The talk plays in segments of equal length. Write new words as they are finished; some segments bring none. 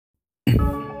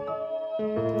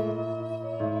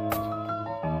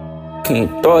can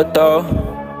you throw it though?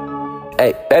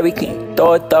 Hey, baby, can you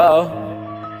throw it though?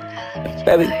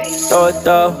 Baby, throw it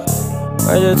though.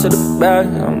 Right into the bag,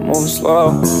 I'm moving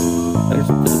slow. Right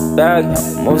into the bag,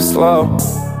 I'm moving slow.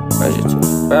 Right into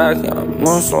the bag, I'm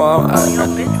moving slow.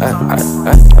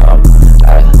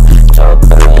 So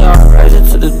baby, I'm right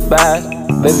into the bag.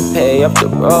 Baby, pay up the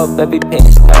road, baby, pay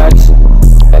stacks.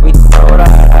 Baby, throw what I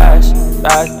ask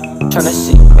back. Tryna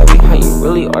see, baby, how you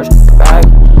really arch the back.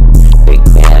 Big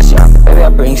bands, yeah, baby, I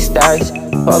bring stacks.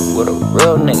 Fuck with a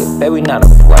real nigga, baby, not a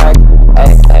whack.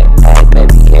 Ay,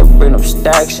 baby, yeah, bring them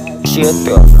stacks. She'll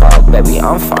throw a fall, baby,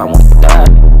 I'm fine with that.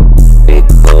 Big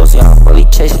bulls, yeah, I'm really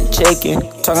chasing chicken.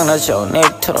 Talking out your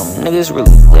neck, tell them niggas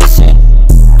really listen.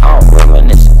 I don't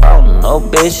reminisce, I don't know,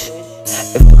 bitch.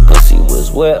 If the pussy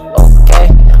was wet, okay.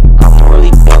 I'm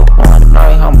really built one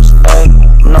night, I'ma stay.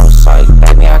 No sight,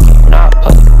 baby, I cannot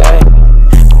play back.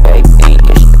 Baby,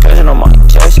 if she touching on my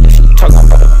chest, if she talking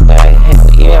about a bag, hell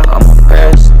yeah, I'm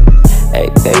impressed. Hey,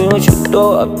 baby, what you do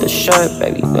up the shirt,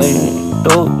 baby? What you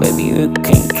do, baby? You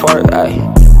can twerk, ayy.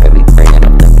 Baby, bringing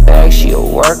up the bag, she a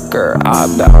worker. I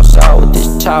bounce out with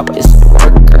this chop, it's a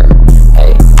worker.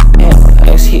 Hey, man,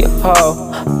 ex, he a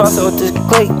hoe. Bounce out with this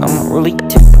click, I'm really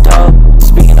tiptoe.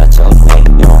 Speaking of your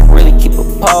name, you don't really keep a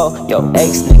pole. Yo,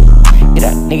 ex nigga,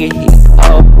 yeah, that nigga, he a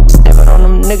hoe. Stepping on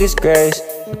them niggas' graves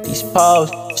with these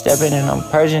poles. Stepping in, I'm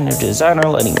Persian, the designer,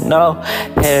 let him know.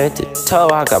 Head to toe,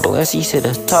 I got Balenci to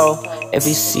the toe. If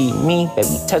you see me,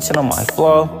 baby, touching on my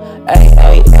flow.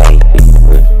 Ay, you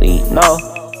really know.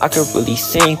 I could really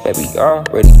sing, baby, you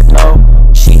already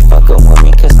know. She fucking with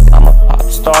me cause I'm a pop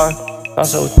star.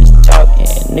 Also with this top, yeah,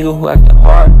 nigga who actin'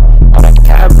 hard. All that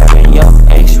cab rapping, yo,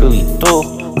 ex really do.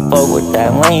 Fuck with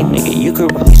that lane, nigga, you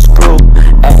could really screw.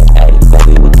 Ay,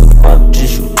 baby, what the fuck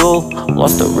just you do?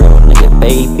 Lost a real nigga,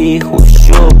 baby, who's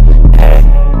you?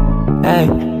 Hey,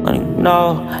 let him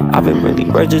know. I've been really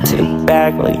virgin to the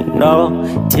back, let you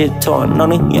know. Tiptoeing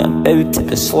on it, yeah, baby,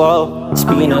 tip it slow.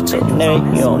 Speaking out your neck,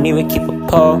 you don't even keep a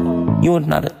pole. You are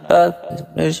not a thug,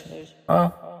 bitch,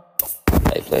 huh?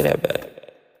 Hey, play that back.